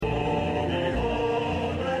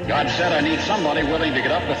God said, I need somebody willing to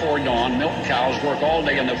get up before dawn, milk cows, work all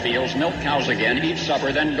day in the fields, milk cows again, eat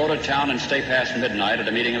supper, then go to town and stay past midnight at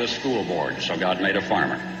a meeting of the school board. So God made a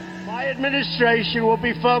farmer. My administration will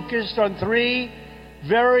be focused on three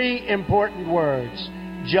very important words: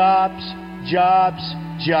 jobs, jobs,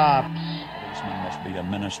 jobs. A policeman must be a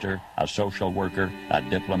minister, a social worker, a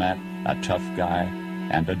diplomat, a tough guy,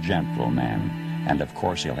 and a gentleman. And of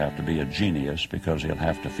course he'll have to be a genius because he'll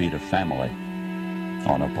have to feed a family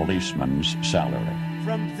on a policeman's salary.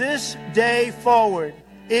 From this day forward,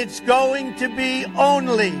 it's going to be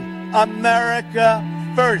only America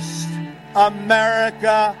first.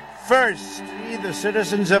 America first. We, the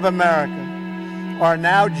citizens of America, are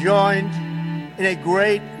now joined in a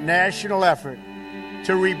great national effort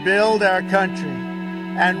to rebuild our country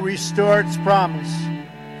and restore its promise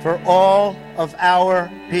for all of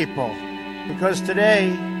our people. Because today,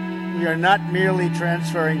 we are not merely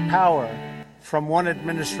transferring power from one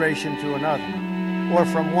administration to another, or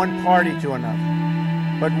from one party to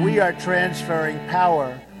another, but we are transferring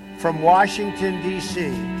power from Washington, D.C.,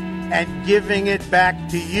 and giving it back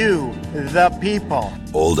to you, the people.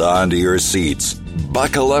 Hold on to your seats.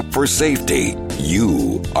 Buckle up for safety.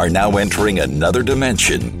 You are now entering another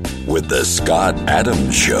dimension with the Scott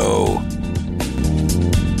Adams Show.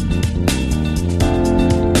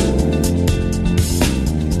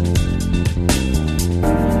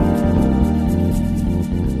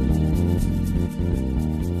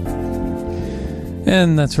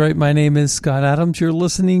 And that's right. My name is Scott Adams. You're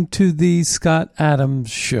listening to the Scott Adams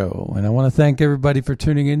Show. And I want to thank everybody for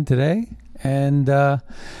tuning in today. And,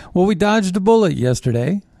 we dodged a bullet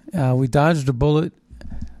yesterday. We dodged a bullet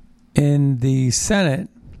in the Senate.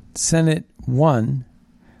 Senate 1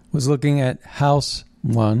 was looking at House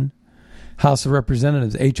 1, House of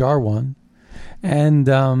Representatives, H.R. 1. And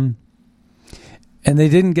they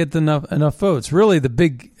didn't get enough votes. Really, the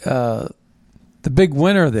big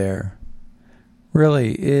winner there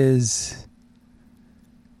really is,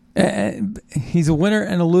 he's a winner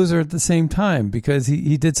and a loser at the same time, because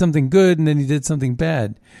he did something good and then he did something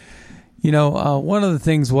bad. You know, one of the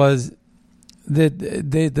things was that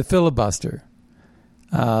the filibuster,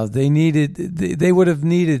 they would have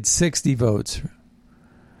needed 60 votes.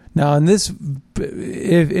 Now, in this,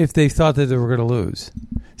 if they thought that they were going to lose,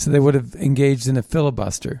 so they would have engaged in a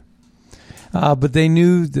filibuster. But they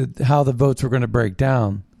knew how the votes were going to break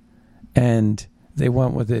down, and they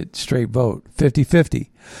went with it straight vote, 50-50.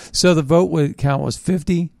 So the vote count was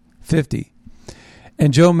 50-50.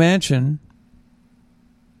 And Joe Manchin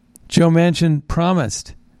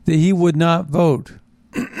promised that he would not vote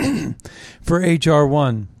for H.R.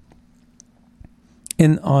 1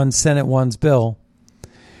 on Senate 1's bill.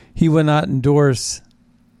 He would not endorse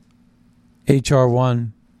H.R.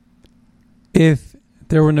 1 if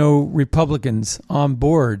there were no Republicans on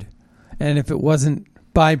board, and if it wasn't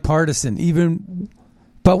bipartisan,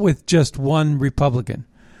 but with just one Republican.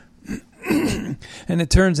 And it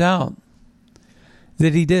turns out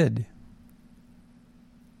that he did.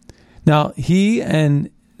 Now, he and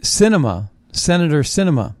Senator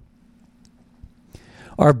Sinema,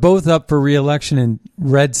 are both up for re-election in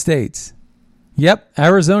red states. Yep,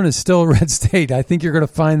 Arizona is still a red state. I think you're going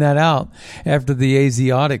to find that out after the AZ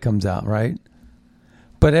audit comes out, right?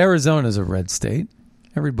 But Arizona is a red state.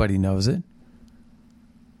 Everybody knows it.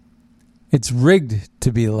 It's rigged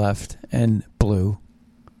to be left and blue.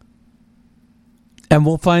 And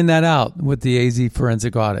we'll find that out with the AZ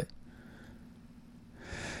forensic audit.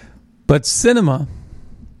 But Sinema,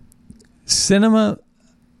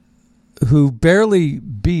 who barely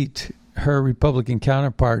beat her Republican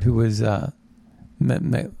counterpart, who was Sally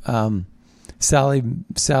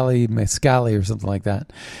Mascali or something like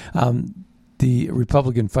that, the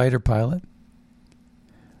Republican fighter pilot,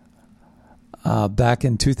 back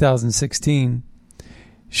in 2016,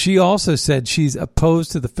 she also said she's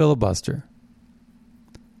opposed to the filibuster.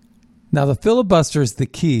 Now, the filibuster is the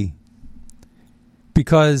key,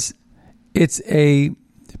 because it's a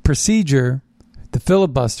procedure, the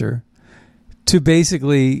filibuster, to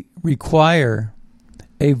basically require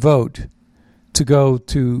a vote to go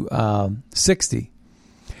to 60.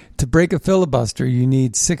 To break a filibuster, you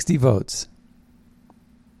need 60 votes.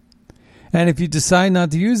 And if you decide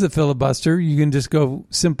not to use the filibuster, you can just go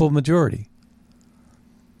simple majority.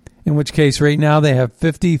 In which case, right now, they have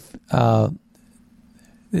 50.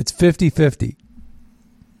 It's 50-50.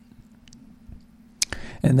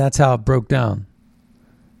 And that's how it broke down.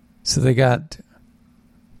 So they got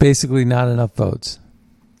basically not enough votes.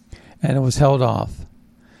 And it was held off.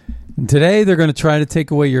 And today, they're going to try to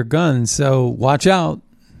take away your guns. So watch out.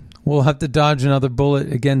 We'll have to dodge another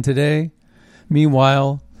bullet again today.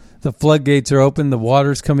 Meanwhile, The floodgates are open. The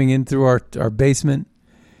water's coming in through our basement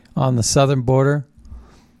on the southern border.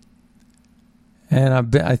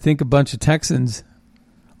 And I think a bunch of Texans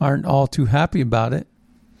aren't all too happy about it.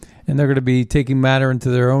 And they're going to be taking matter into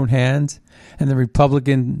their own hands. And the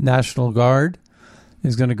Republican National Guard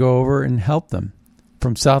is going to go over and help them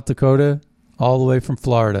from South Dakota all the way from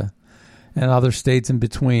Florida and other states in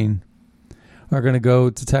between are going to go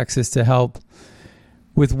to Texas to help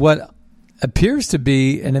with what appears to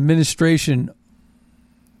be an administration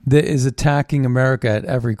that is attacking America at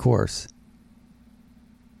every course.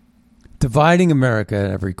 Dividing America at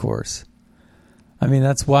every course. I mean,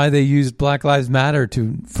 that's why they used Black Lives Matter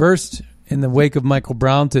to first, in the wake of Michael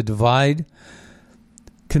Brown, to divide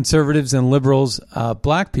conservatives and liberals,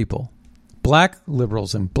 black people. Black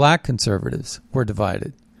liberals and black conservatives were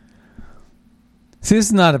divided. See, this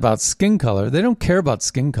is not about skin color. They don't care about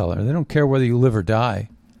skin color. They don't care whether you live or die.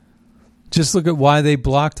 Just look at why they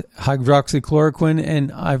blocked hydroxychloroquine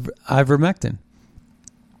and ivermectin.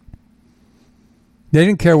 They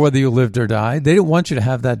didn't care whether you lived or died. They didn't want you to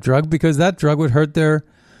have that drug because that drug would hurt their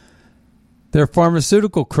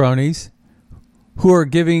pharmaceutical cronies who are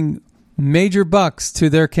giving major bucks to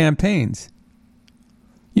their campaigns.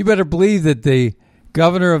 You better believe that the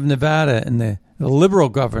governor of Nevada and the liberal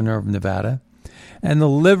governor of Nevada and the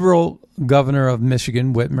liberal governor of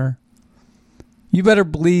Michigan, Whitmer, you better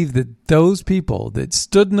believe that those people that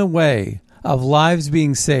stood in the way of lives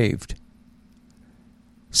being saved,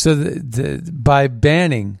 so that by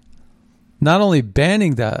banning, not only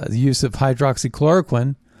banning the use of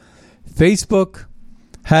hydroxychloroquine, Facebook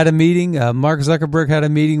had a meeting, Mark Zuckerberg had a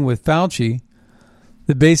meeting with Fauci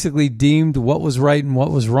that basically deemed what was right and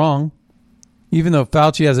what was wrong, even though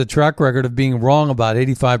Fauci has a track record of being wrong about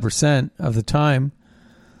 85% of the time.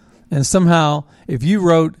 And somehow, if you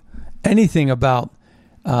wrote anything about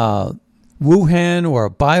Wuhan or a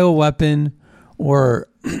bioweapon or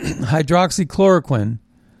hydroxychloroquine,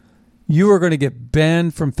 you were going to get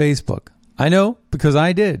banned from Facebook. I know, because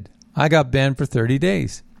I did. I got banned for 30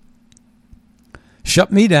 days.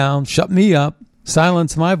 Shut me down, shut me up,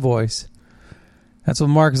 silence my voice. That's what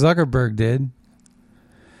Mark Zuckerberg did.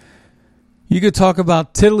 You could talk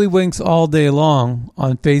about tiddlywinks all day long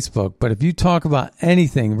on Facebook, but if you talk about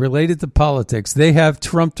anything related to politics, they have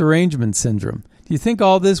Trump derangement syndrome. Do you think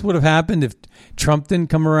all this would have happened if Trump didn't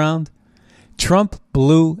come around? Trump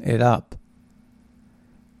blew it up.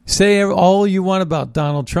 Say all you want about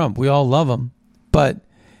Donald Trump. We all love him. But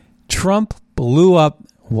Trump blew up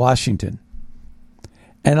Washington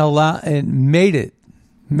and made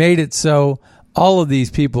it so all of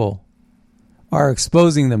these people are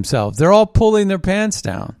exposing themselves. They're all pulling their pants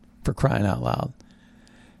down, for crying out loud.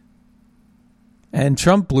 And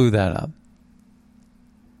Trump blew that up.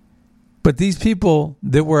 But these people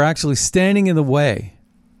that were actually standing in the way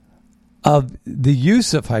of the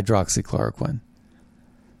use of hydroxychloroquine,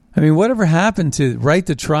 I mean, whatever happened to right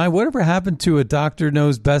to try? Whatever happened to a doctor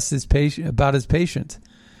knows best about his patient?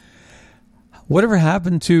 Whatever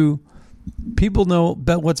happened to people know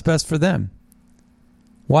what's best for them?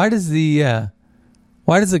 Why does the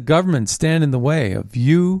government stand in the way of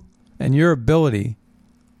you and your ability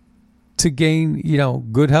to gain,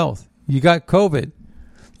 good health? You got COVID.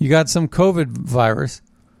 You got some COVID virus.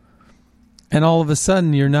 And all of a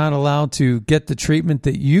sudden, you're not allowed to get the treatment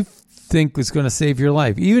that you think is going to save your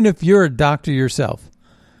life. Even if you're a doctor yourself.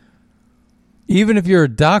 Even if you're a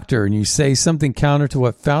doctor and you say something counter to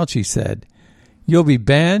what Fauci said, you'll be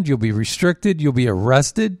banned, you'll be restricted, you'll be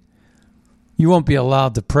arrested. You won't be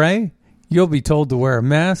allowed to pray. You'll be told to wear a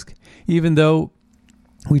mask, even though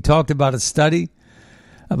we talked about a study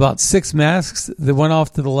about 6 masks that went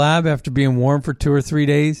off to the lab after being worn for 2 or 3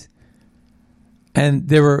 days. And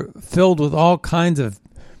they were filled with all kinds of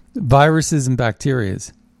viruses and bacteria.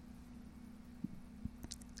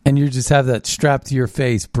 And you just have that strapped to your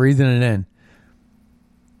face, breathing it in.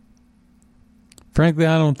 Frankly,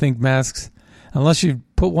 I don't think masks, unless you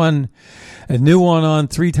put a new one on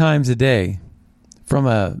 3 times a day from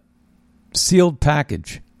a sealed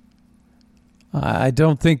package, I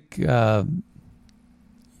don't think they're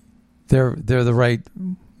the right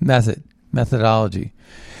methodology.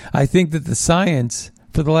 I think that the science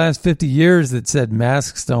for the last 50 years that said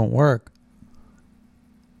masks don't work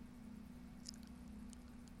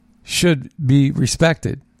should be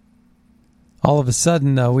respected. All of a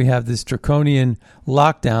sudden, we have this draconian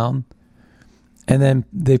lockdown, and then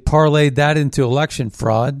they parlayed that into election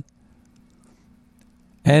fraud.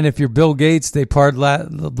 And if you're Bill Gates, they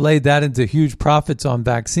parlayed that into huge profits on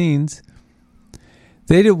vaccines.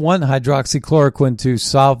 They didn't want hydroxychloroquine to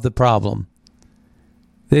solve the problem.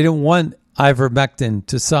 They didn't want ivermectin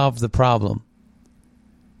to solve the problem.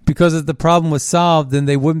 Because if the problem was solved, then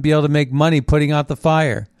they wouldn't be able to make money putting out the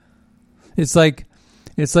fire. It's like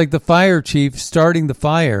the fire chief starting the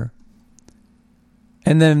fire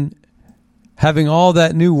and then having all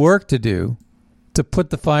that new work to do to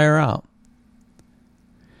put the fire out.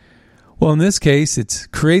 Well, in this case, it's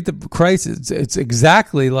create the crisis. It's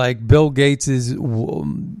exactly like Bill Gates'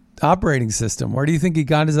 operating system. Where do you think he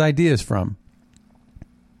got his ideas from?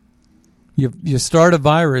 You start a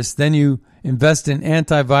virus, then you invest in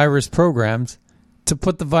antivirus programs to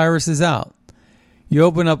put the viruses out. You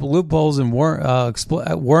open up loopholes and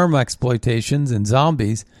worm exploitations and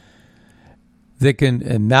zombies that can,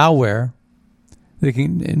 and malware that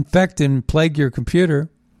can infect and plague your computer.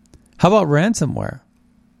 How about ransomware?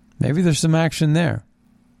 Maybe there's some action there.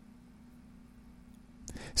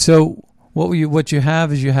 So what you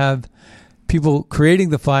have is you have people creating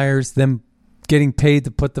the fires, then getting paid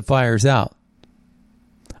to put the fires out.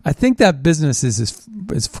 I think that business is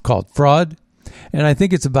called fraud, and I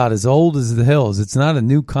think it's about as old as the hills. It's not a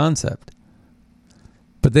new concept.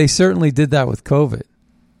 But they certainly did that with COVID.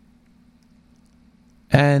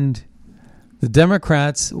 And the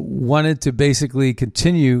Democrats wanted to basically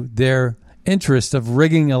continue their interest of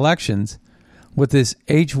rigging elections with this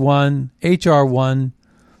HR 1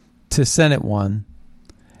 to Senate 1,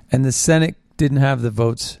 and the Senate didn't have the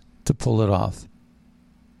votes to pull it off.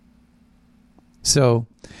 So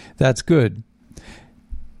that's good.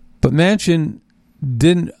 But Manchin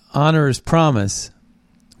didn't honor his promise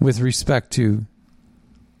with respect to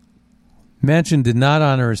Manchin did not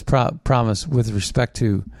honor his promise with respect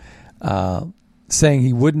to saying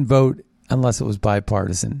he wouldn't vote unless it was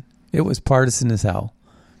bipartisan. It was partisan as hell.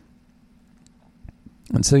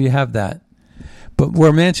 And so you have that. But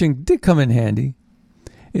where Manchin did come in handy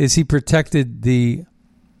is he protected the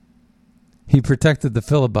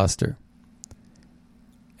filibuster.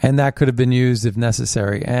 And that could have been used if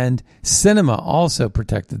necessary. And Sinema also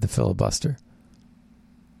protected the filibuster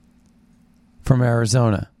from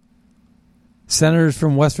Arizona. Senators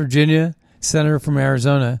from West Virginia, senator from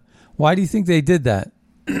Arizona. Why do you think they did that?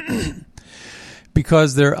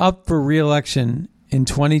 Because they're up for re-election in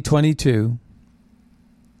 2022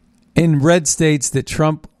 in red states that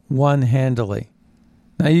Trump won handily.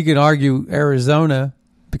 Now, you could argue Arizona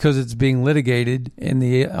because it's being litigated in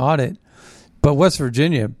the audit, but West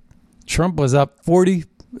Virginia, Trump was up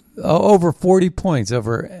over 40 points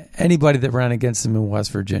over anybody that ran against him in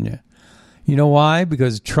West Virginia. You know why?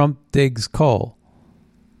 Because Trump digs coal.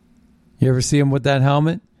 You ever see him with that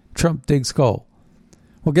helmet? Trump digs coal.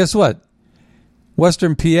 Well, guess what?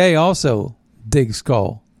 Western PA also digs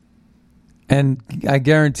coal. And I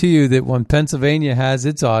guarantee you that when Pennsylvania has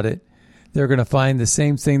its audit, they're going to find the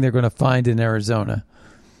same thing they're going to find in Arizona.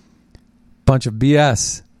 Bunch of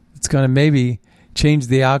BS. It's going to maybe change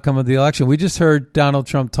the outcome of the election. We just heard Donald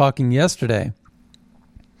Trump talking yesterday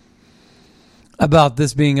about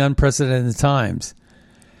this being unprecedented times.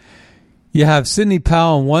 You have Sidney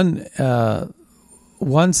Powell on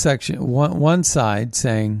one side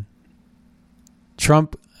saying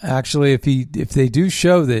Trump actually, if they do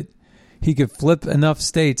show that he could flip enough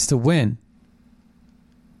states to win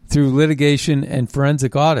through litigation and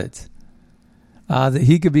forensic audits, that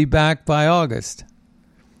he could be back by August.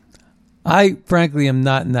 I frankly am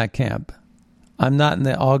not in that camp. I'm not in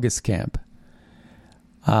the August camp.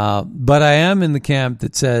 But I am in the camp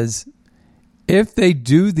that says if they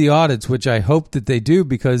do the audits, which I hope that they do,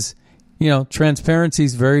 because, transparency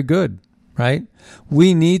is very good, right?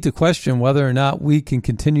 We need to question whether or not we can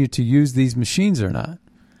continue to use these machines or not.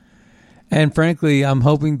 And frankly, I'm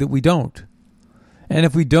hoping that we don't. And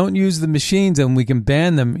if we don't use the machines and we can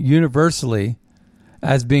ban them universally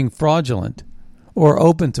as being fraudulent or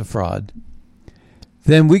open to fraud,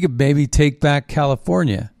 then we could maybe take back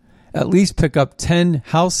California. At least pick up 10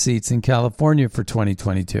 House seats in California for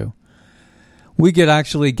 2022. We could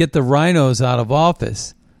actually get the rhinos out of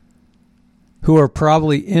office who are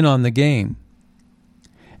probably in on the game.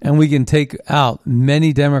 And we can take out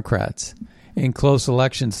many Democrats in close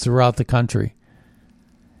elections throughout the country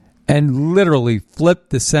and literally flip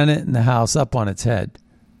the Senate and the House up on its head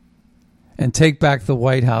and take back the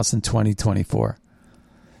White House in 2024.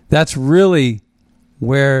 That's really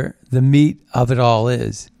where the meat of it all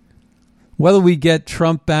is. Whether we get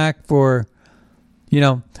Trump back for,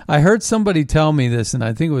 I heard somebody tell me this, and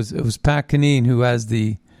I think it was Pat Kineen, who has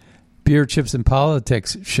the Beer, Chips, and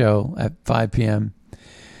Politics show at 5 p.m.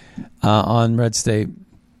 On Red State.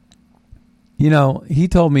 He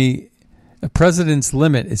told me a president's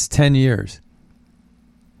limit is 10 years.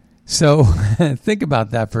 So think about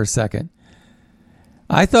that for a second.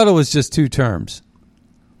 I thought it was just 2 terms.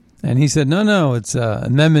 And he said, no, it's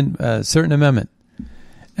a certain amendment.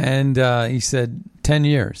 And he said 10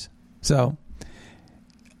 years. So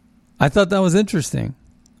I thought that was interesting.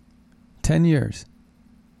 10 years.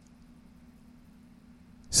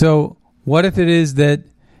 So what if it is that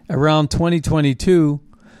around 2022,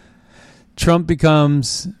 Trump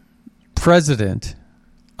becomes president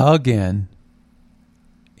again?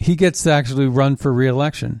 He gets to actually run for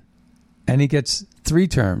re-election. And he gets 3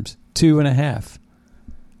 terms, 2.5.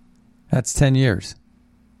 That's 10 years.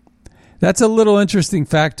 That's a little interesting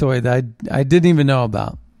factoid that I didn't even know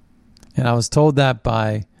about. And I was told that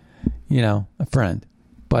by, a friend.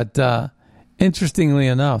 But interestingly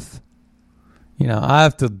enough, I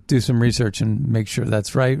have to do some research and make sure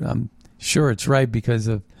that's right. I'm sure it's right because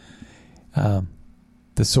of the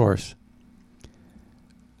source.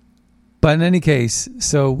 But in any case,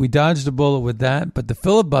 so we dodged a bullet with that, but the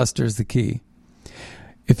filibuster is the key.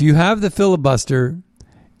 If you have the filibuster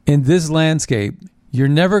in this landscape, you're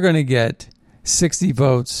never going to get 60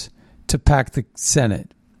 votes to pack the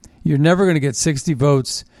Senate. You're never going to get 60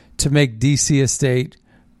 votes to make D.C. a state,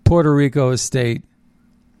 Puerto Rico a state,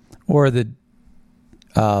 or the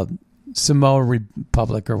Samoa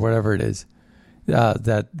Republic or whatever it is,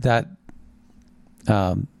 that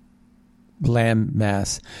land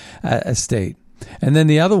mass a state. And then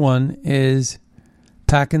the other one is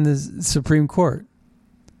packing the Supreme Court.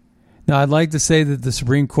 Now, I'd like to say that the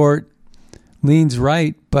Supreme Court leans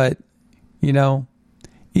right, but,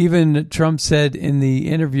 even Trump said in the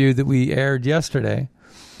interview that we aired yesterday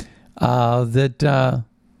that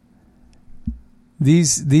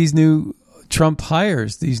these new Trump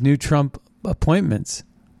hires, these new Trump appointments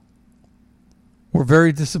were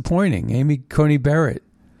very disappointing. Amy Coney Barrett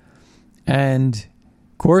and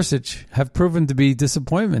Gorsuch have proven to be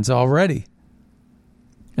disappointments already.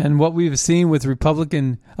 And what we've seen with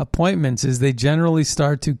Republican appointments is they generally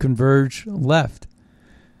start to converge left.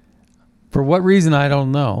 For what reason, I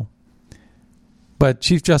don't know. But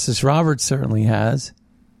Chief Justice Roberts certainly has.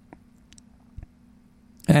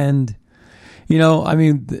 And,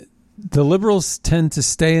 the liberals tend to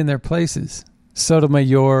stay in their places.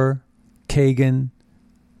 Sotomayor, Kagan,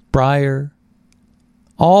 Breyer,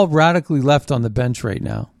 all radically left on the bench right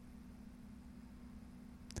now.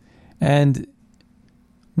 And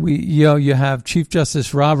you have Chief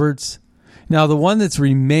Justice Roberts. Now, the one that's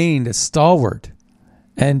remained a stalwart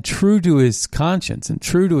and true to his conscience and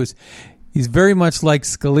true to he's very much like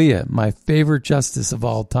Scalia, my favorite justice of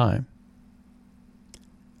all time.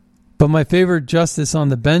 But my favorite justice on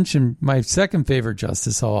the bench and my second favorite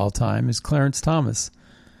justice of all time is Clarence Thomas.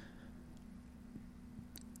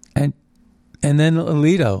 And then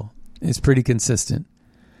Alito is pretty consistent.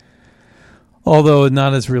 Although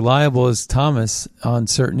not as reliable as Thomas on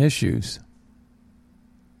certain issues.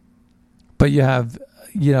 But you have,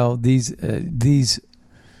 these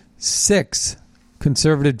 6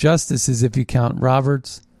 conservative justices, if you count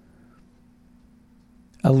Roberts,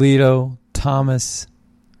 Alito, Thomas,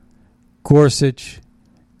 Gorsuch,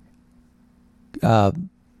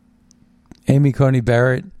 Amy Coney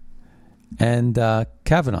Barrett, and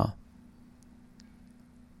Kavanaugh.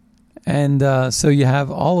 And so you have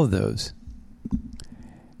all of those.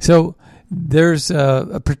 So there's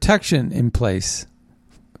a protection in place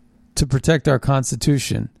to protect our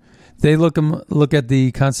Constitution. They look at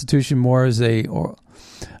the Constitution more as a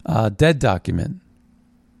dead document.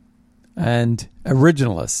 And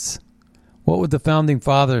originalists, what would the Founding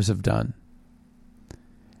Fathers have done?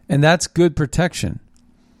 And that's good protection,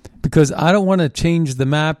 because I don't want to change the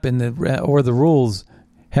map or the rules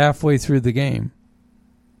halfway through the game.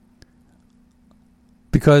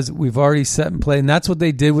 Because we've already set in play, and that's what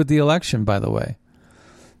they did with the election, by the way.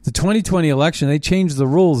 The 2020 election, they changed the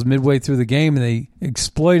rules midway through the game, and they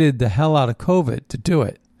exploited the hell out of COVID to do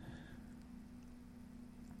it.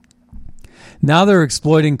 Now they're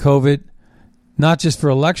exploiting COVID, not just for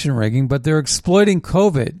election rigging, but they're exploiting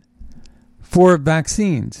COVID for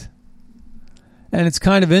vaccines. And it's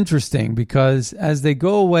kind of interesting because as they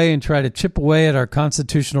go away and try to chip away at our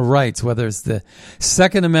constitutional rights, whether it's the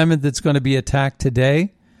Second Amendment that's going to be attacked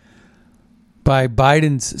today by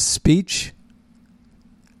Biden's speech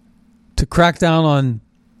to crack down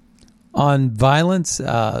on violence,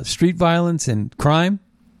 street violence and crime.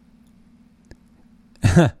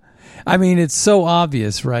 I mean, it's so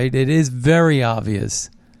obvious, right? It is very obvious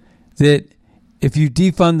that if you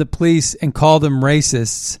defund the police and call them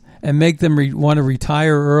racists and make them want to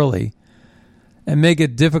retire early and make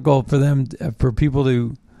it difficult for them, for people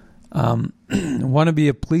to want to be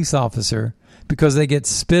a police officer because they get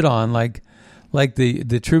spit on, like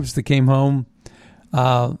the troops that came home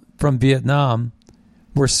from Vietnam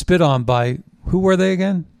were spit on by, who were they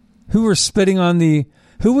again? Who was spitting on the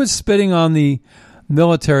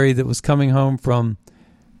military that was coming home from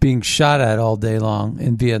being shot at all day long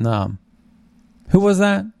in Vietnam. Who was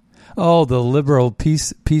that? Oh, the liberal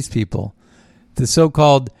peace people. The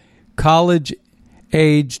so-called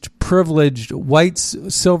college-aged, privileged, white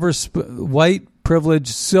privileged,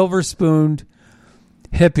 silver-spooned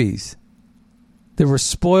hippies. They were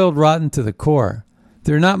spoiled rotten to the core.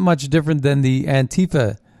 They're not much different than the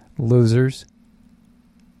Antifa losers,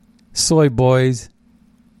 soy boys,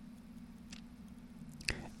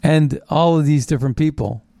 and all of these different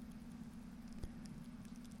people.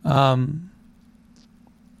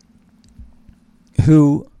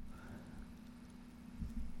 Who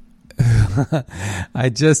I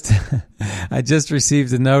just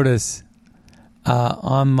received a notice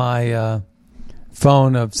on my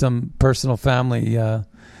phone of some personal family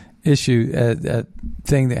issue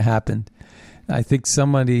thing that happened. I think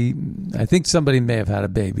somebody may have had a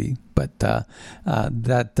baby, but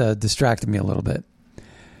that distracted me a little bit.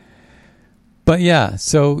 But yeah,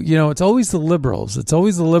 so it's always the liberals. It's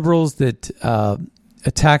always the liberals that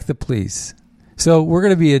attack the police. So we're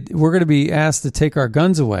going to be asked to take our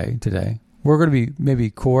guns away today. We're going to be maybe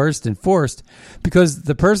coerced and forced because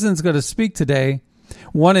the person that's going to speak today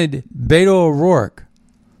wanted Beto O'Rourke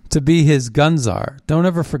to be his gun czar. Don't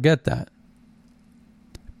ever forget that.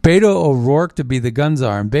 Beto O'Rourke to be the gun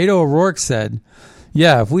czar. And Beto O'Rourke said,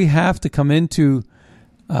 "Yeah, if we have to come into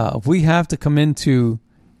your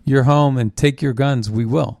home and take your guns, we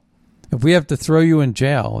will. If we have to throw you in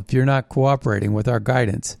jail if you're not cooperating with our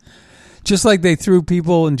guidance." Just like they threw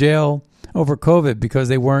people in jail over COVID because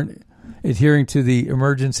they weren't adhering to the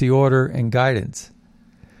emergency order and guidance.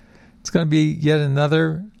 It's going to be yet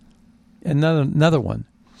another one.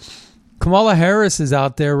 Kamala Harris is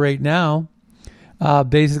out there right now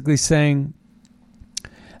basically saying,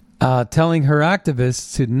 telling her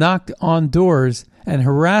activists to knock on doors and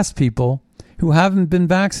harass people who haven't been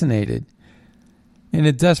vaccinated in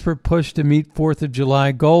a desperate push to meet 4th of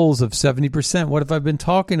July goals of 70%. What have I been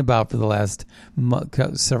talking about for the last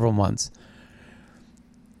several months?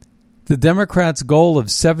 The Democrats' goal of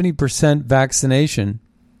 70% vaccination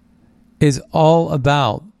is all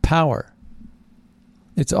about power.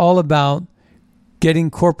 It's all about getting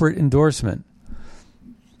corporate endorsement.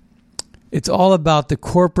 It's all about the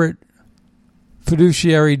corporate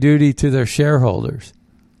fiduciary duty to their shareholders.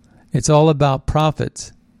 It's all about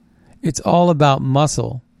profits. It's all about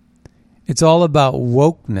muscle. It's all about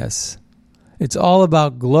wokeness. It's all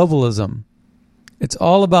about globalism. It's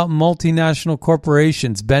all about multinational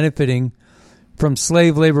corporations benefiting from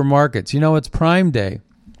slave labor markets. It's Prime Day.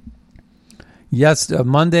 Yes,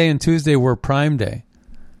 Monday and Tuesday were Prime Day.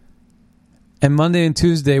 And Monday and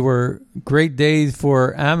Tuesday were great days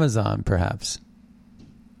for Amazon, perhaps.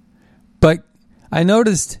 But I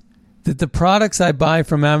noticed that the products I buy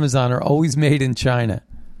from Amazon are always made in China.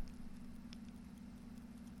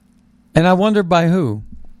 And I wonder by who.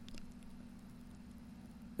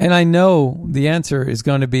 And I know the answer is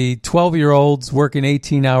going to be 12-year-olds working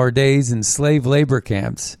 18-hour days in slave labor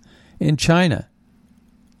camps in China.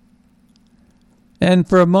 And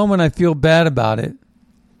for a moment, I feel bad about it.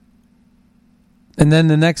 And then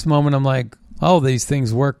the next moment, I'm like, oh, these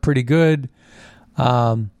things work pretty good.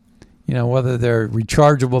 Whether they're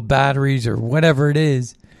rechargeable batteries or whatever it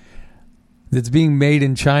is that's being made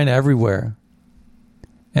in China everywhere.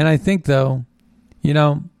 And I think, though,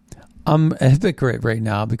 I'm a hypocrite right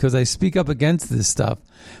now because I speak up against this stuff.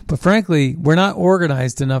 But frankly, we're not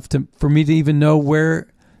organized enough for me to even know where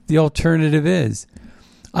the alternative is.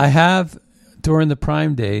 I have, during the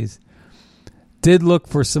Prime days, did look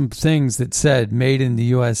for some things that said made in the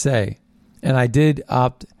USA. And I did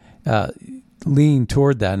lean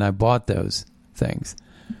toward that, and I bought those things.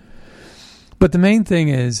 But the main thing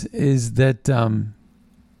is that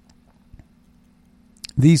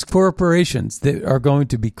these corporations that are going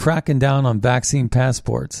to be cracking down on vaccine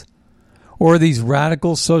passports, or these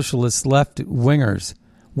radical socialist left-wingers,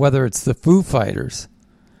 whether it's the Foo Fighters,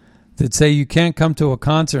 that say you can't come to a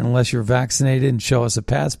concert unless you're vaccinated and show us a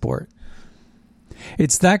passport.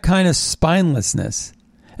 It's that kind of spinelessness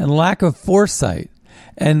and lack of foresight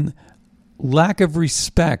and lack of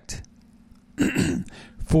respect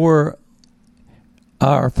for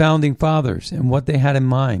our founding fathers and what they had in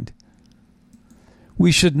mind.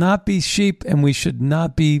 We should not be sheep, and we should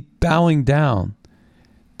not be bowing down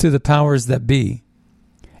to the powers that be.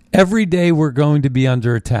 Every day we're going to be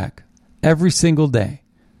under attack. Every single day.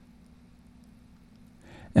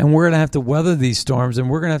 And we're going to have to weather these storms, and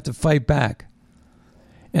we're going to have to fight back.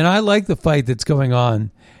 And I like the fight that's going on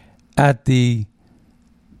at the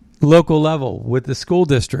local level with the school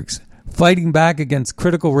districts, fighting back against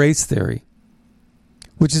critical race theory,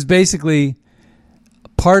 which is basically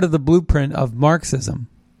part of the blueprint of Marxism,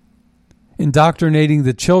 indoctrinating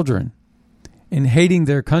the children in hating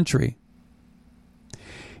their country.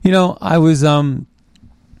 You know, I was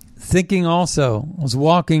thinking also, I was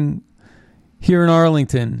walking here in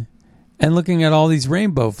Arlington and looking at all these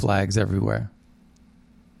rainbow flags everywhere.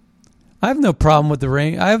 I have no problem with the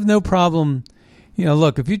rain. I have no problem. You know,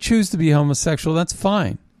 look, if you choose to be homosexual, that's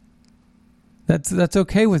fine. That's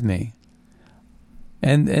okay with me.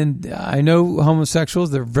 And I know homosexuals,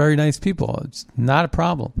 they're very nice people. It's not a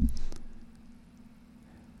problem.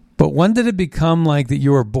 But when did it become like that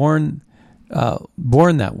you were born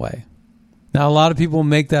that way? Now, a lot of people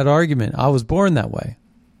make that argument. I was born that way.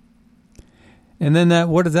 And then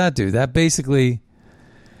what does that do? That basically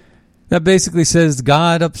says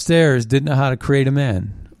God upstairs didn't know how to create a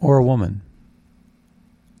man or a woman.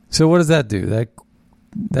 So what does that do?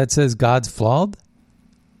 That says God's flawed?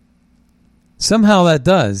 Somehow that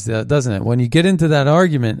does, doesn't it? When you get into that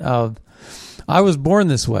argument of, I was born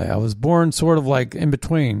this way, I was born sort of like in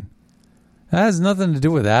between. That has nothing to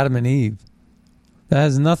do with Adam and Eve. That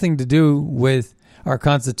has nothing to do with our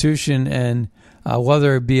Constitution and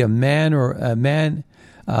whether it be a man or a man.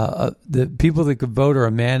 The people that could vote are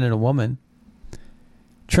a man and a woman.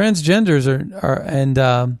 Transgenders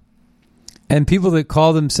are and people that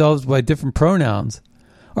call themselves by different pronouns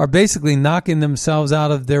are basically knocking themselves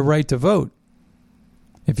out of their right to vote.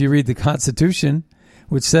 If you read the Constitution,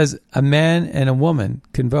 which says a man and a woman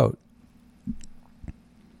can vote.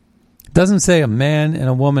 It doesn't say a man and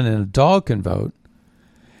a woman and a dog can vote.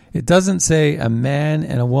 It doesn't say a man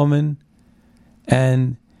and a woman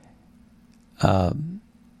and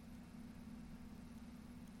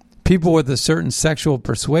people with a certain sexual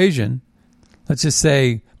persuasion, let's just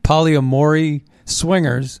say polyamory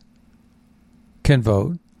swingers, can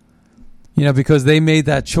vote. You know, because they made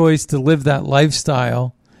that choice to live that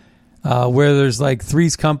lifestyle where there's like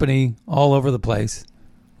Three's Company all over the place,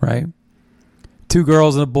 right? 2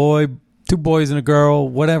 girls and a boy, 2 boys and a girl,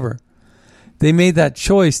 whatever. They made that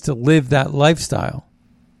choice to live that lifestyle.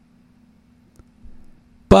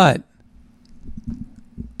 But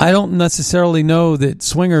I don't necessarily know that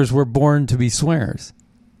swingers were born to be swingers.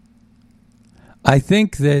 I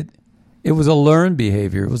think that it was a learned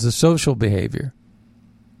behavior. It was a social behavior.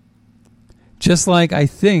 Just like I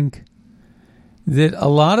think that a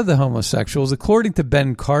lot of the homosexuals, according to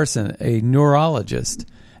Ben Carson, a neurologist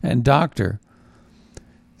and doctor,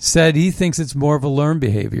 said he thinks it's more of a learned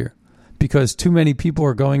behavior because too many people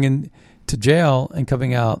are going into jail and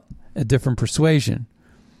coming out a different persuasion.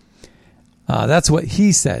 That's what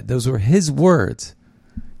he said. Those were his words.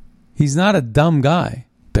 He's not a dumb guy,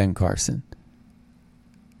 Ben Carson.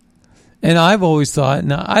 And I've always thought,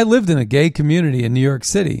 now I lived in a gay community in New York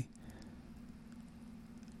City.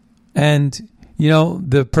 And, you know,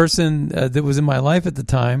 the person that was in my life at the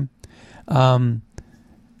time, the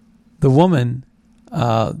woman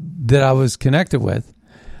that I was connected with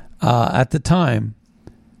at the time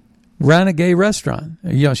ran a gay restaurant.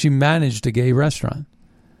 You know, she managed a gay restaurant.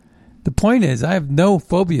 The point is, I have no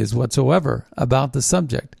phobias whatsoever about the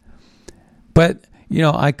subject. But, you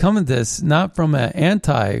know, I come at this not from an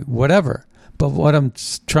anti-whatever, but what I'm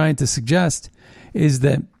trying to suggest is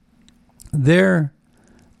that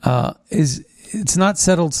it's not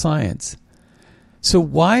settled science. So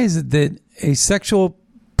why is it that a sexual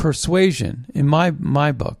persuasion, in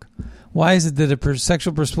my book, why is it that a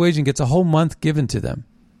sexual persuasion gets a whole month given to them?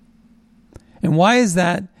 And why is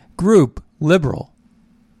that group liberal?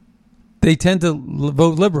 They tend to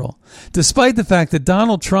vote liberal, despite the fact that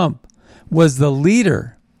Donald Trump was the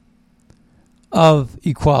leader of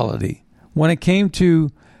equality. When it came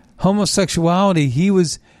to homosexuality, he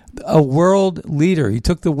was a world leader. He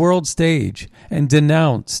took the world stage and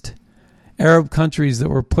denounced Arab countries that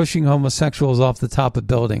were pushing homosexuals off the top of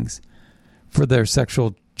buildings for their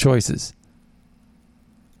sexual choices.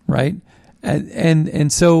 Right?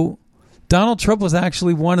 And so Donald Trump was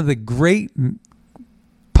actually one of the great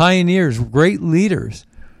pioneers, great leaders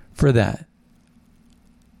for that.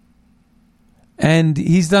 And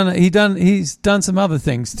he's done some other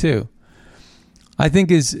things too. I think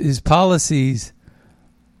his policies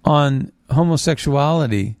on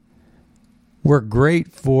homosexuality were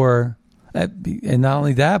great for, and not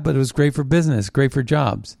only that, but it was great for business, great for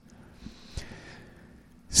jobs.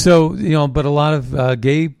 So, you know, but a lot of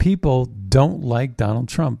gay people don't like Donald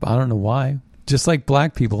Trump. I don't know why. Just like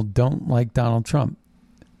black people don't like Donald Trump.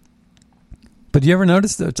 But you ever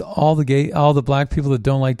notice that all the black people that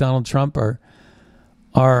don't like Donald Trump are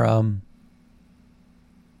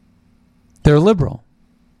they're liberal.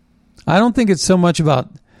 I don't think it's so much about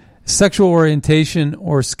sexual orientation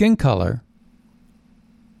or skin color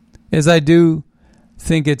as I do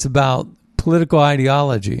think it's about political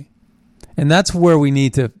ideology. And that's where we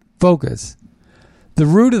need to focus. The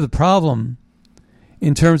root of the problem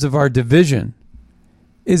in terms of our division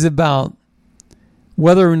is about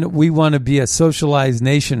whether we want to be a socialized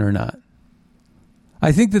nation or not.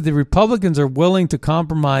 I think that the Republicans are willing to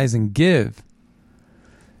compromise and give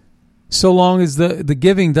so long as the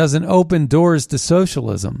giving doesn't open doors to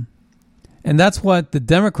socialism. And that's what the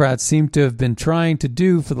Democrats seem to have been trying to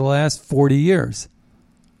do for the last 40 years.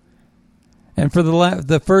 And for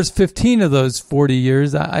the first 15 of those 40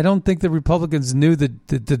 years, I don't think the Republicans knew the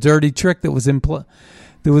dirty trick that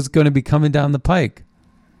was going to be coming down the pike.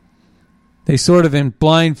 They sort of, in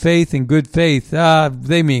blind faith and good faith,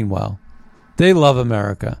 they mean well. They love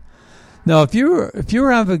America. No, if you're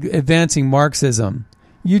advancing Marxism,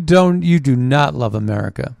 you do not love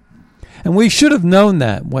America. And we should have known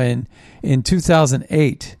that when, in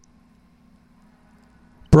 2008,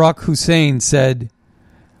 Barack Hussein said,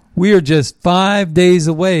 "We are just 5 days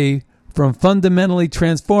away from fundamentally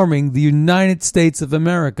transforming the United States of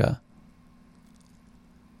America."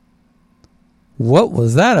 What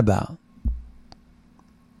was that about?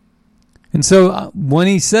 And so when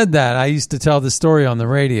he said that, I used to tell the story on the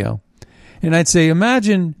radio. And I'd say,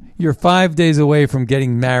 imagine you're 5 days away from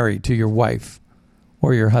getting married to your wife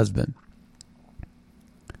or your husband.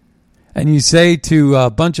 And you say to a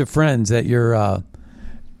bunch of friends at your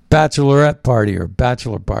bachelorette party or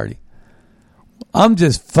bachelor party, "I'm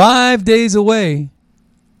just 5 days away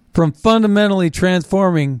from fundamentally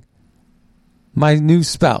transforming my new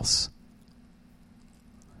spouse."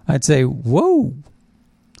 I'd say, whoa,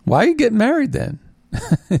 why are you getting married then?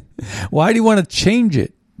 Why do you want to change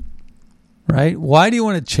it? Right? Why do you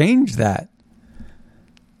want to change that?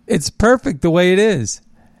 It's perfect the way it is.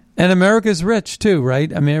 And America's rich too,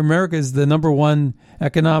 right? I mean, America is the number one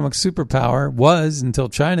economic superpower, was until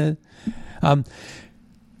China. At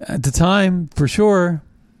the time, for sure,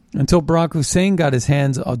 until Barack Hussein got his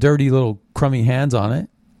hands, dirty little crummy hands on it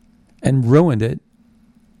and ruined it.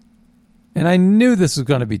 And I knew this was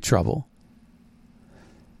going to be trouble.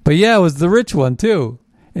 But yeah, it was the rich one too.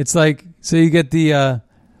 It's like, so you get the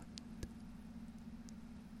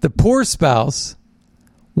poor spouse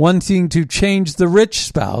wanting to change the rich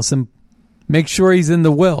spouse and make sure he's in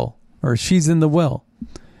the will or she's in the will,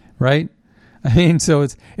 right? I mean, so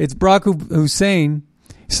it's Barack Hussein,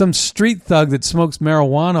 some street thug that smokes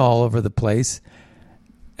marijuana all over the place,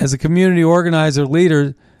 as a community organizer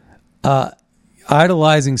leader,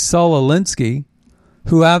 idolizing Saul Alinsky,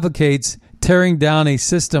 who advocates tearing down a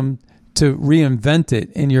system to reinvent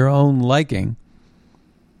it in your own liking.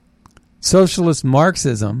 Socialist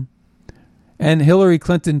Marxism. And Hillary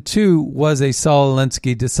Clinton, too, was a Saul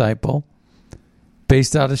Alinsky disciple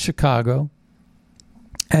based out of Chicago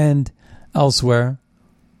and elsewhere.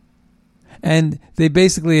 And they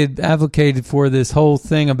basically had advocated for this whole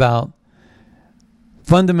thing about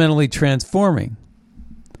fundamentally transforming.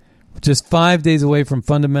 Just 5 days away from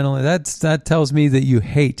fundamentally, that tells me that you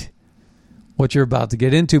hate what you're about to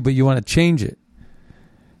get into, but you want to change it.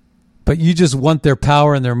 But you just want their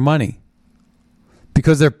power and their money.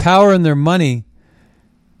 Because their power and their money,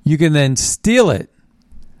 you can then steal it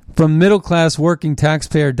from middle-class working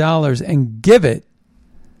taxpayer dollars and give it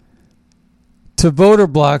to voter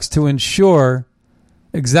blocks to ensure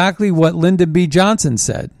exactly what Lyndon B. Johnson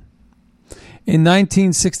said. In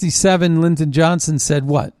 1967, Lyndon Johnson said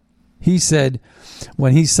what? He said,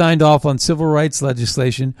 when he signed off on civil rights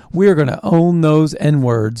legislation, we are going to own those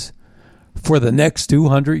N-words for the next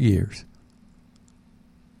 200 years.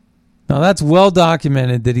 Now, that's well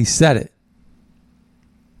documented that he said it.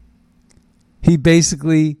 He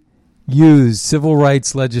basically used civil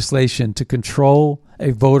rights legislation to control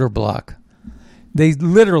a voter bloc. They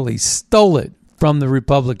literally stole it from the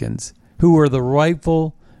Republicans, who were the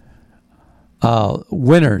rightful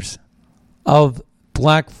winners of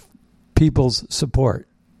black people's support.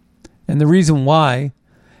 And the reason why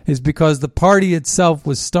is because the party itself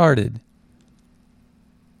was started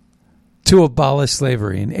to abolish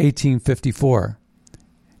slavery in 1854.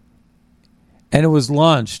 And it was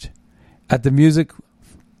launched at the Music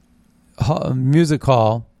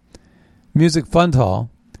Fund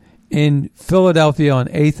Hall in Philadelphia on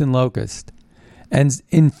 8th and Locust. And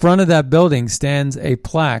in front of that building stands a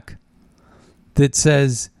plaque that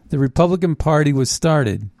says the Republican Party was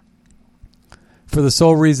started for the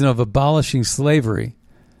sole reason of abolishing slavery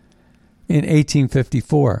in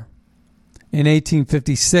 1854. In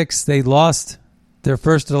 1856, they lost their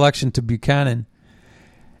first election to Buchanan.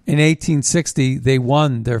 In 1860, they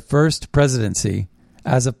won their first presidency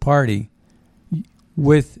as a party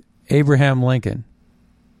with Abraham Lincoln.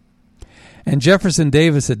 And Jefferson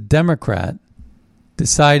Davis, a Democrat,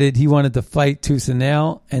 decided he wanted to fight tooth and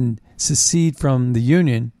nail and secede from the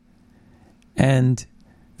Union, and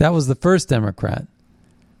that was the first Democrat.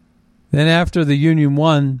 Then after the Union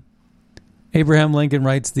won, Abraham Lincoln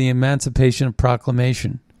writes the Emancipation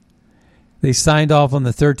Proclamation. They signed off on the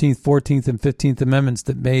 13th, 14th, and 15th Amendments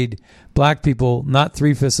that made black people not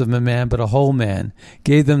 3/5 of a man, but a whole man,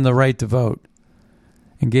 gave them the right to vote,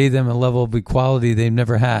 and gave them a level of equality they've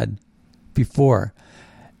never had before.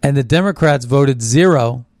 And the Democrats voted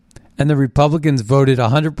 0, and the Republicans voted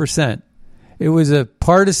 100%. It was a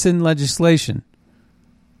partisan legislation,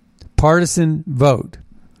 partisan vote,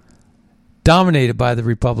 dominated by the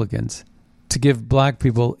Republicans to give black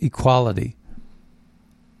people equality.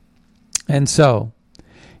 And so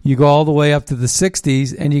you go all the way up to the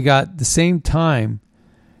 60s, and you got the same time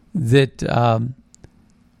that the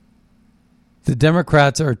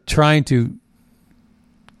Democrats are trying to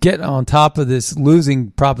get on top of this losing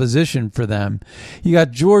proposition for them. You got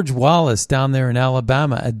George Wallace down there in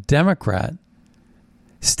Alabama, a Democrat,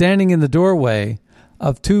 standing in the doorway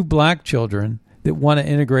of 2 black children that want to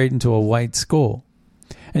integrate into a white school.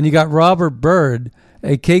 And you got Robert Byrd,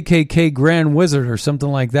 a KKK Grand Wizard or something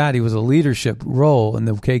like that. He was a leadership role in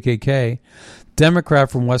the KKK, Democrat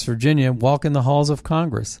from West Virginia, walking the halls of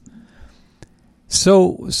Congress.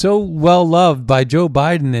 So well loved by Joe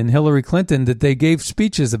Biden and Hillary Clinton that they gave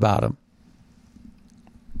speeches about him.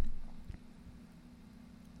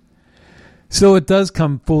 So it does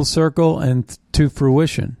come full circle and to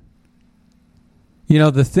fruition. You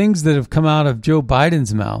know, the things that have come out of Joe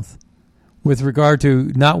Biden's mouth with regard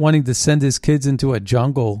to not wanting to send his kids into a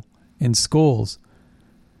jungle in schools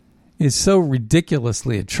is so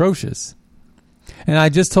ridiculously atrocious. And I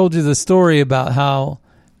just told you the story about how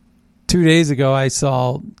 2 days ago I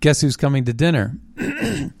saw Guess Who's Coming to Dinner.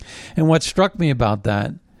 And what struck me about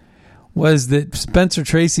that was that Spencer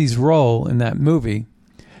Tracy's role in that movie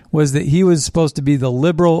was that he was supposed to be the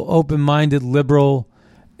liberal, open-minded, liberal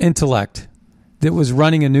intellect that was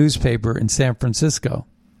running a newspaper in San Francisco.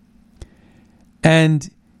 And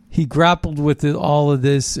he grappled with all of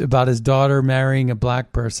this about his daughter marrying a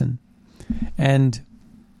black person. And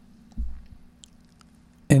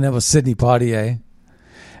it was Sidney Poitier.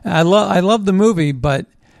 I love the movie, but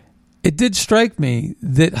it did strike me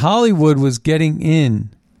that Hollywood was getting in,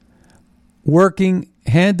 working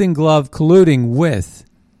hand in glove, colluding with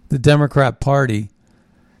the Democrat Party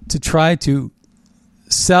to try to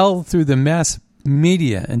sell through the mass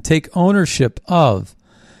media and take ownership of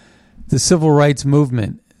the civil rights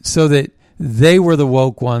movement so that they were the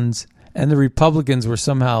woke ones and the Republicans were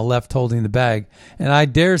somehow left holding the bag. And I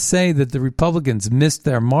dare say that the Republicans missed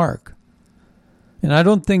their mark. And I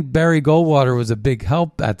don't think Barry Goldwater was a big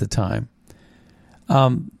help at the time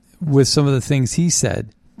with some of the things he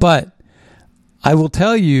said. But I will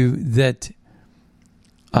tell you that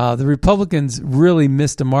the Republicans really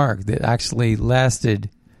missed a mark that actually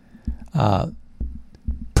lasted,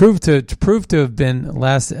 proved to have been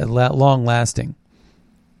long lasting,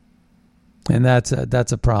 and that's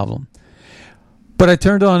a problem. But I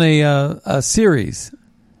turned on a series,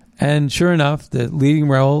 and sure enough, the leading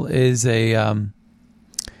role is a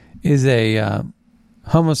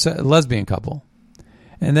lesbian couple,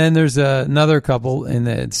 and then there's another couple in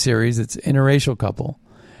the series. It's an interracial couple,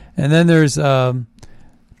 and then there's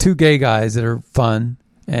 2 gay guys that are fun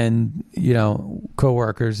and, you know,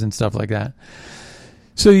 co-workers and stuff like that.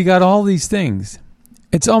 So you got all these things.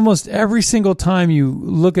 It's almost every single time you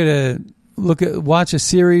watch a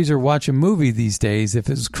series or watch a movie these days, if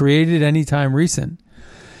it was created any time recent,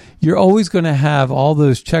 you're always going to have all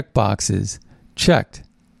those check boxes checked.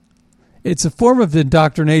 It's a form of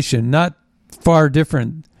indoctrination, not far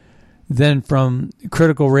different than from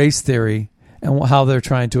critical race theory and how they're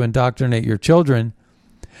trying to indoctrinate your children.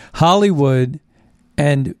 Hollywood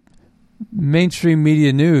and mainstream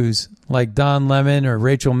media news like Don Lemon or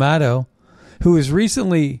Rachel Maddow, who was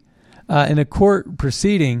recently in a court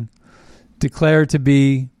proceeding declared to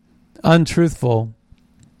be untruthful,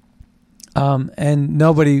 and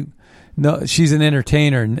she's an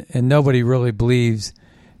entertainer, and nobody really believes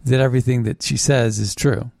that everything that she says is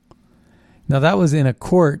true. Now, that was in a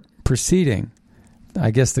court proceeding. I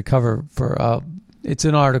guess the cover for it's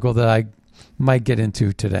an article that I might get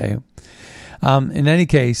into today. In any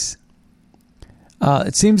case,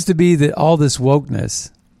 it seems to be that all this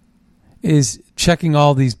wokeness is checking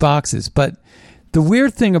all these boxes. But the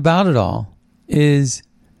weird thing about it all is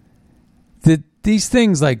that these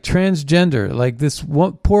things like transgender, like this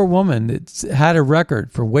poor woman that had a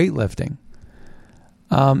record for weightlifting,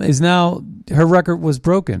 is now, her record was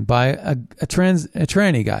broken by a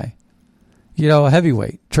tranny guy, you know, a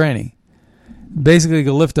heavyweight tranny basically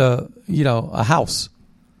could lift a house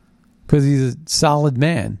because he's a solid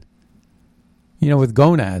man, with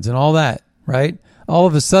gonads and all that, right? All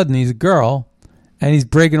of a sudden, he's a girl, and he's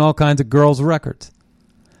breaking all kinds of girls' records,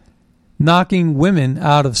 knocking women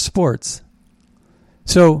out of sports.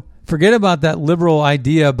 So forget about that liberal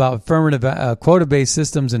idea about affirmative quota-based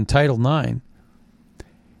systems in Title IX.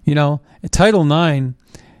 Title IX,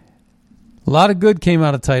 a lot of good came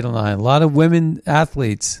out of Title IX. A lot of women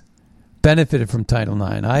athletes benefited from Title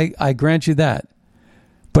IX. I grant you that.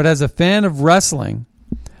 But as a fan of wrestling,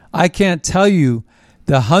 I can't tell you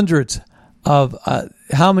the hundreds of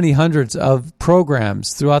how many hundreds of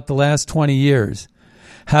programs throughout the last 20 years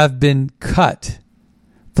have been cut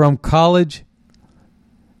from colleges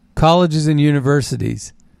and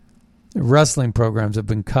universities. Wrestling programs have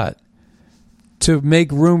been cut to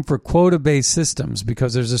make room for quota-based systems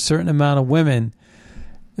because there's a certain amount of women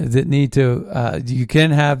that need to, you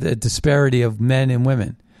can have a disparity of men and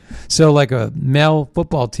women. So like a male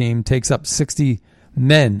football team takes up 60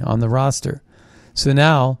 men on the roster. So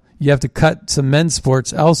now you have to cut some men's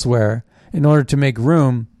sports elsewhere in order to make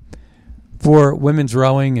room for women's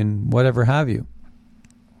rowing and whatever have you.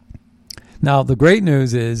 Now, the great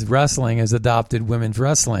news is wrestling has adopted women's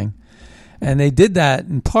wrestling, and they did that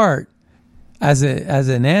in part as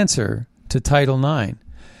an answer to Title IX.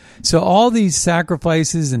 So all these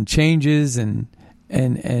sacrifices and changes and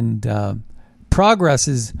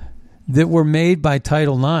progresses that were made by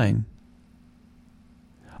Title IX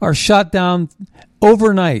are shot down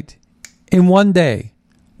overnight in one day,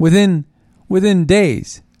 within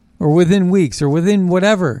days or within weeks or within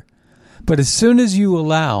whatever. But as soon as you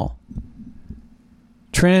allow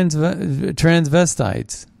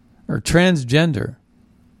transvestites or transgender,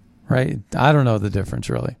 right? I don't know the difference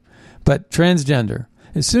really, but transgender,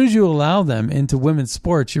 as soon as you allow them into women's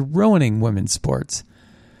sports, you're ruining women's sports.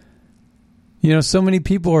 So many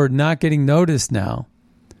people are not getting noticed now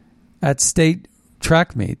at state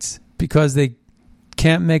track meets because they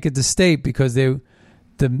can't make it to state because these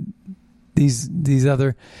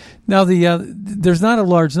other. Now there's not a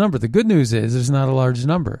large number. The good news is there's not a large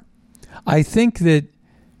number. I think that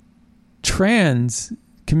trans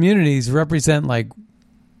communities represent like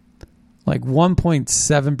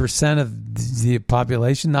 1.7% of the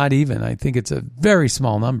population. Not even. I think it's a very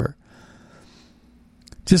small number.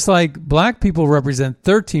 Just like black people represent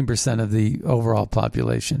 13% of the overall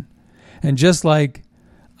population. And just like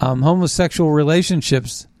homosexual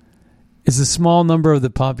relationships is a small number of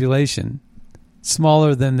the population,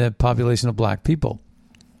 smaller than the population of black people.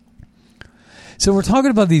 So we're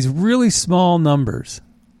talking about these really small numbers.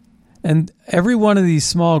 And every one of these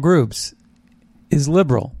small groups is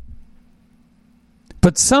liberal.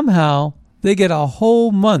 But somehow they get a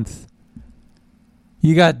whole month.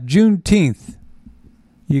 You got Juneteenth.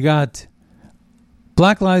 You got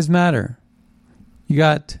Black Lives Matter. You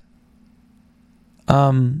got,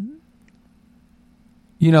 the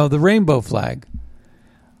rainbow flag.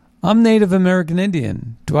 I'm Native American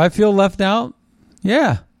Indian. Do I feel left out?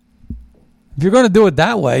 Yeah. If you're going to do it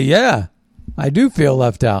that way, yeah, I do feel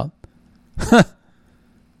left out.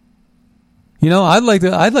 I'd like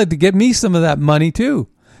to get me some of that money too.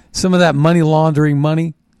 Some of that money laundering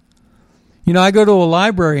money. I go to a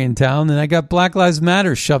library in town and I got Black Lives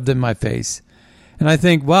Matter shoved in my face. And I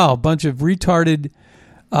think, wow, a bunch of retarded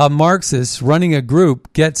Marxists running a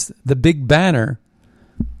group gets the big banner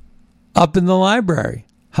up in the library.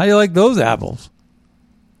 How do you like those apples?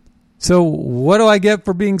 So what do I get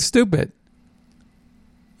for being stupid?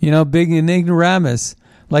 Big and ignoramus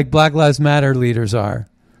like Black Lives Matter leaders are.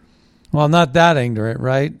 Well, not that ignorant,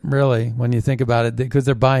 right? Really, when you think about it, because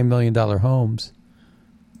they're buying $1 million homes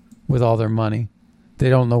with all their money. They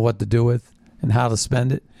don't know what to do with and how to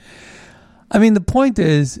spend it. I mean, the point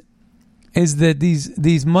is that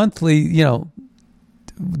these monthly,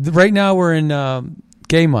 right now we're in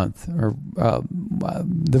gay month or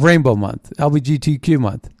the rainbow month, LGBTQ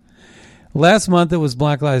month. Last month it was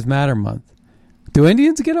Black Lives Matter month. Do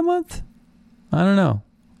Indians get a month? I don't know.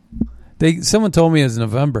 Someone told me it's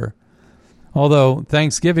November, although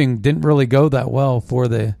Thanksgiving didn't really go that well for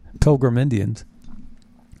the Pilgrim Indians.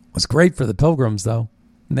 It was great for the Pilgrims, though,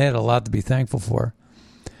 and they had a lot to be thankful for.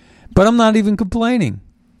 But I'm not even complaining.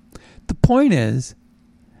 The point is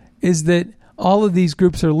that all of these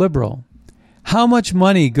groups are liberal. How much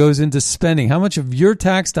money goes into spending? How much of your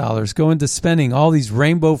tax dollars go into spending all these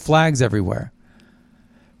rainbow flags everywhere?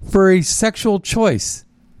 For a sexual choice.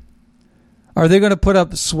 Are they going to put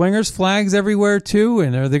up swingers flags everywhere too?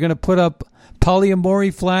 And are they going to put up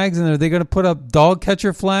polyamory flags? And are they going to put up dog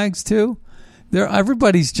catcher flags too?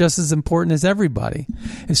 Everybody's just as important as everybody.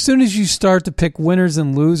 As soon as you start to pick winners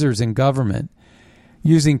and losers in government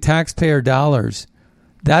using taxpayer dollars,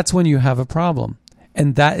 that's when you have a problem.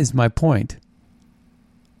 And that is my point.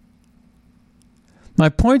 My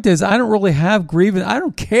point is, I don't really have grievance. I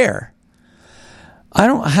don't care. I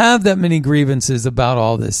don't have that many grievances about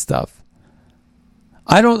all this stuff.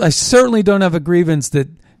 I certainly don't have a grievance that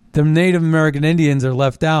the Native American Indians are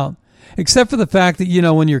left out, except for the fact that, you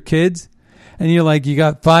know, when you're kids and you're like, you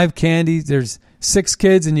got 5 candies, there's 6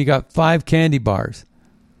 kids and you got 5 candy bars.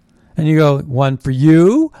 And you go, one for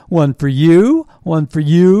you, one for you, one for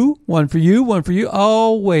you, one for you, one for you.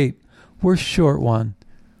 Oh, wait, we're short one.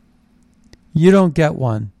 You don't get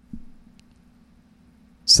one.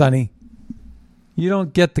 Sonny, you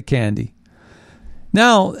don't get the candy.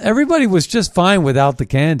 Now, everybody was just fine without the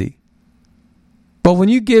candy. But when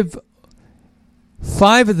you give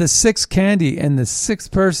 5 of the 6 candy and the 6th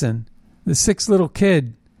person, the 6th little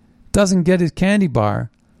kid, doesn't get his candy bar,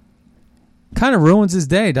 kind of ruins his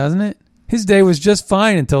day, doesn't it? His day was just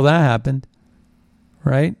fine until that happened.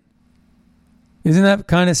 Right? Isn't that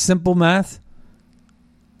kind of simple math?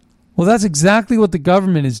 Well, that's exactly what the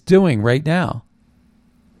government is doing right now.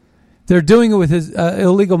 They're doing it with his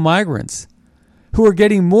illegal migrants who are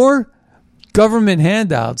getting more government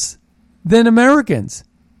handouts than Americans.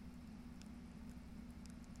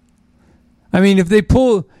 I mean, if they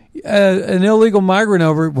pull an illegal migrant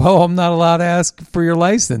over, well, I'm not allowed to ask for your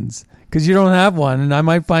license because you don't have one, and I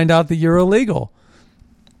might find out that you're illegal.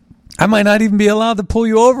 I might not even be allowed to pull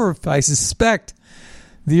you over if I suspect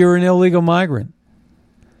that you're an illegal migrant.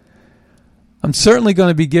 I'm certainly going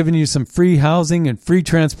to be giving you some free housing and free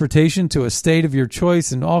transportation to a state of your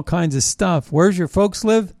choice and all kinds of stuff. Where's your folks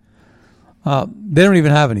live? They don't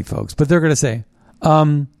even have any folks, but they're going to say,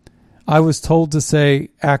 I was told to say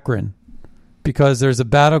Akron because there's a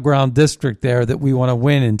battleground district there that we want to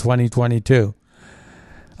win in 2022.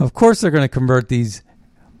 Of course, they're going to convert these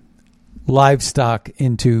livestock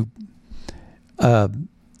into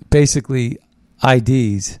basically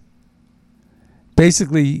IDs.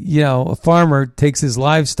 Basically, you know, a farmer takes his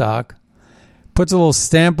livestock, puts a little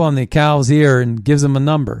stamp on the cow's ear and gives him a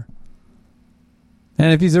number.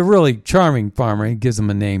 And if he's a really charming farmer, he gives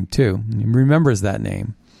him a name too. He remembers that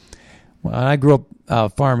name. When I grew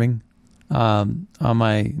up farming on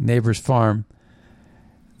my neighbor's farm,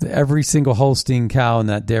 every single Holstein cow in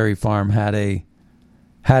that dairy farm had a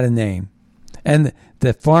name. And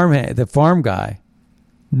the farm guy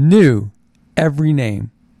knew every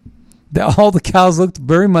name. All the cows looked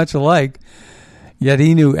very much alike, yet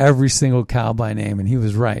he knew every single cow by name, and he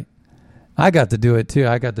was right. I got to do it too.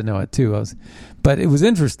 I got to know it too. But it was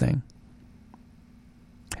interesting.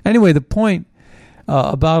 Anyway, the point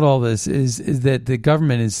about all this is that the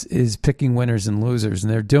government is picking winners and losers,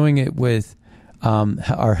 and they're doing it with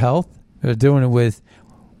our health. They're doing it with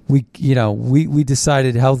we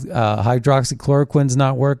decided hydroxychloroquine's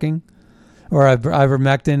not working, or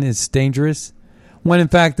ivermectin is dangerous, when in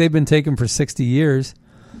fact they've been taken for 60 years.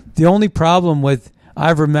 The only problem with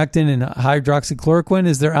ivermectin and hydroxychloroquine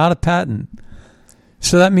is they're out of patent.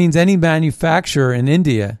 So that means any manufacturer in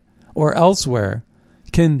India or elsewhere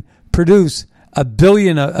can produce a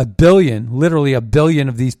billion, literally a billion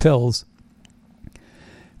of these pills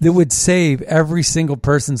that would save every single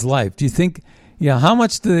person's life. Do you think, how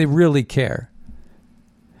much do they really care?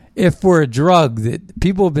 If for a drug that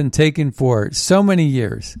people have been taking for so many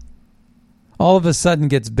years, all of a sudden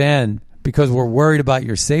gets banned because we're worried about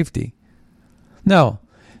your safety. No,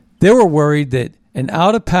 they were worried that an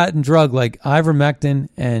out-of-patent drug like ivermectin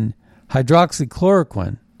and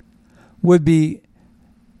hydroxychloroquine would be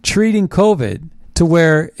treating COVID to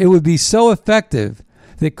where it would be so effective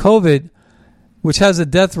that COVID, which has a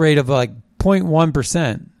death rate of like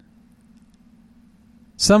 0.1%,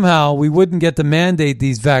 somehow we wouldn't get to mandate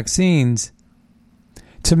these vaccines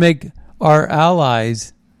to make our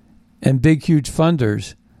allies and big, huge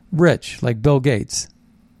funders rich, like Bill Gates,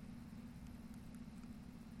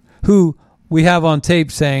 who we have on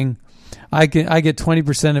tape saying, I get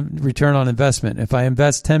 20% of return on investment. If I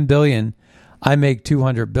invest $10 billion, I make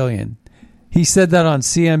 $200 billion. He said that on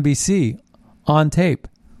CNBC on tape.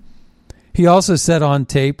 He also said on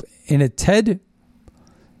tape in a TED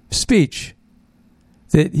speech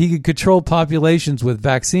that he could control populations with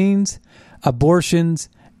vaccines, abortions,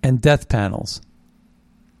 and death panels.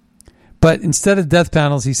 But instead of death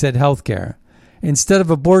panels, he said healthcare. Instead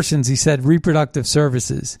of abortions, he said reproductive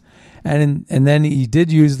services. And then he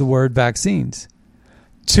did use the word vaccines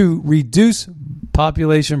to reduce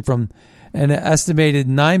population from an estimated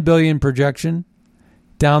 9 billion projection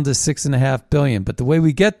down to 6.5 billion. But the way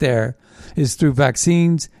we get there is through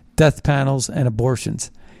vaccines, death panels, and abortions.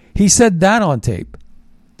 He said that on tape,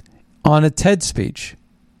 on a TED speech.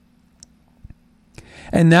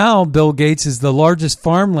 And now Bill Gates is the largest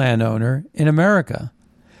farmland owner in America,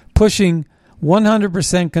 pushing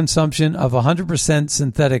 100% consumption of 100%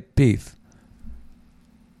 synthetic beef.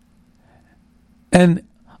 And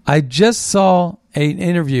I just saw an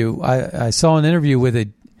interview. I saw an interview with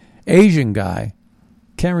an Asian guy.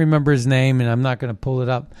 Can't remember his name, and I'm not going to pull it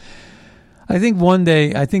up. I think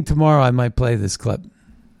tomorrow I might play this clip.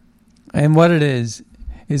 And what it is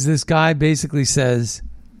this guy basically says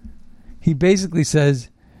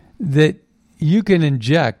that you can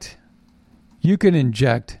inject you can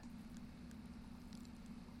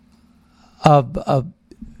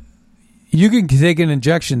take an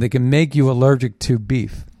injection that can make you allergic to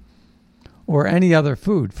beef or any other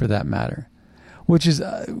food for that matter, which is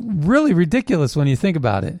really ridiculous when you think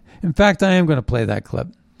about it. In fact, I am going to play that clip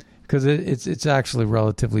because it's actually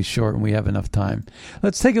relatively short and we have enough time.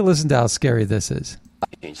 Let's take a listen to how scary this is.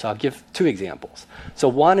 So I'll give two examples. So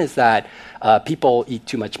one is that people eat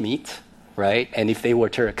too much meat, right? And if they were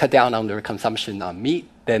to cut down on their consumption on meat,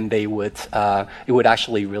 then it would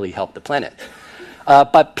actually really help the planet.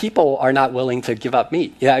 But people are not willing to give up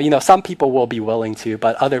meat. Yeah, some people will be willing to,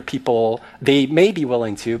 but other people, they may be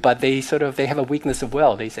willing to, but they have a weakness of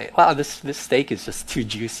will. They say, wow, this steak is just too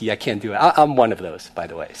juicy. I can't do it. I'm one of those, by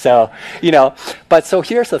the way. So, but so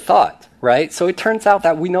here's the thought, right? So it turns out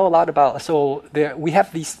that we know a lot about, we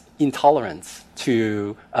have these intolerance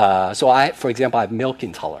to, for example, I have milk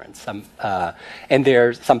intolerance. And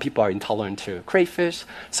some people are intolerant to crayfish.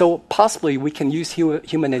 So possibly we can use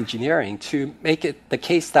human engineering to make it the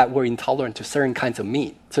case that we're intolerant to certain kinds of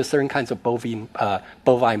meat, to certain kinds of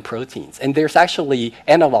bovine proteins. And there's actually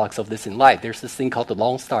analogs of this in life. There's this thing called the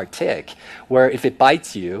Lone Star tick, where if it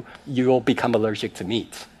bites you, you'll become allergic to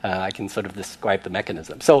meat. I can sort of describe the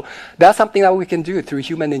mechanism. So that's something that we can do through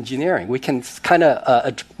human engineering. We can kind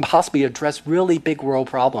of possibly address really big world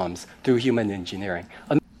problems through human engineering.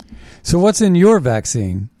 So what's in your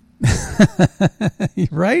vaccine?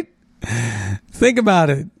 Right? Think about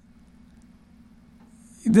it.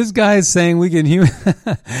 This guy is saying we can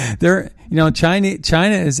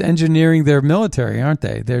China is engineering their military, aren't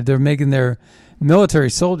they? They're making their military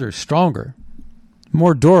soldiers stronger,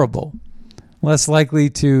 more durable, less likely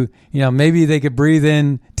to, maybe they could breathe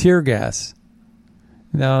in tear gas.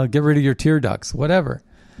 Get rid of your tear ducts, whatever.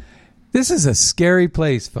 This is a scary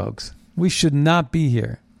place, folks. We should not be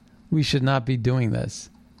here. We should not be doing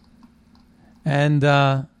this. And,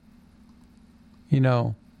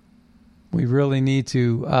 we really need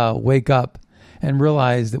to wake up and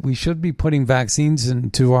realize that we should be putting vaccines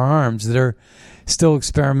into our arms that are still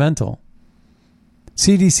experimental.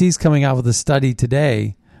 CDC's coming out with a study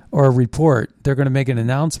today, or a report. They're going to make an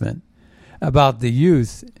announcement about the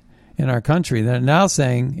youth in our country. They're now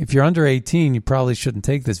saying if you're under 18, you probably shouldn't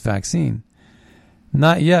take this vaccine.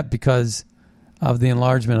 Not yet, because of the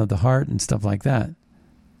enlargement of the heart and stuff like that.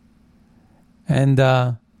 And,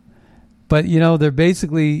 but they're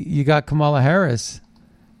basically, you got Kamala Harris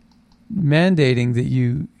mandating that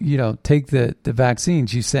you take the vaccine.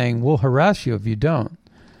 She's saying, we'll harass you if you don't.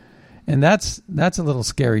 And that's a little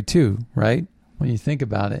scary too, right? When you think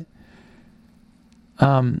about it.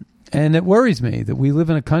 And it worries me that we live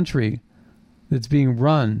in a country that's being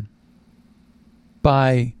run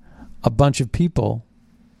by a bunch of people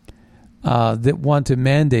that want to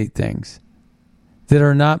mandate things that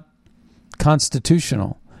are not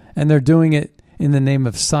constitutional. And they're doing it in the name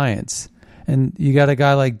of science. And you got a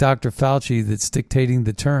guy like Dr. Fauci that's dictating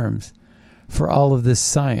the terms for all of this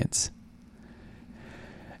science.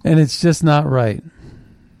 And it's just not right.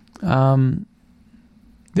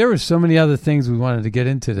 There were so many other things we wanted to get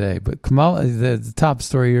into today, but the top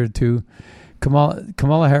story here too,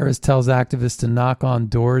 Kamala Harris tells activists to knock on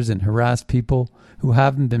doors and harass people who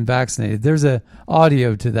haven't been vaccinated. There's a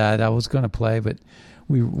audio to that I was going to play, but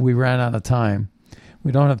we ran out of time.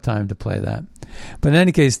 We don't have time to play that. But in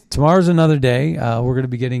any case, tomorrow's another day. We're going to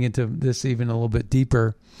be getting into this even a little bit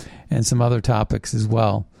deeper and some other topics as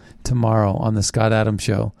well tomorrow on the Scott Adams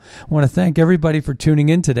Show. I want to thank everybody for tuning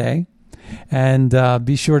in today. And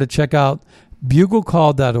be sure to check out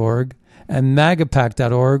buglecall.org and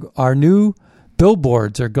magapack.org. Our new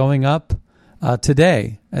billboards are going up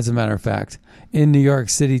today, as a matter of fact, in New York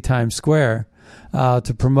City, Times Square,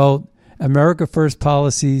 to promote America First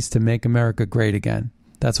policies to make America great again.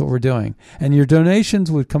 That's what we're doing. And your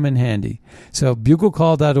donations would come in handy. So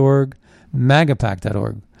buglecall.org,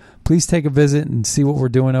 magapack.org. Please take a visit and see what we're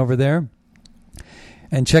doing over there.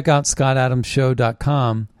 And check out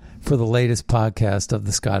scottadamsshow.com for the latest podcast of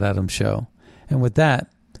The Scott Adams Show. And with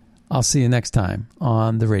that, I'll see you next time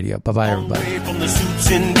on the radio. Bye-bye, everybody. Away from the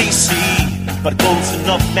suits in D.C., but close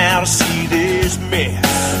enough now to see this mess.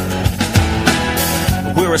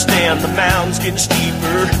 Where I stand, the mound's getting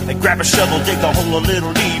steeper. They grab a shovel, dig the hole a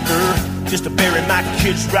little deeper, just to bury my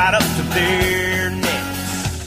kids right up to there.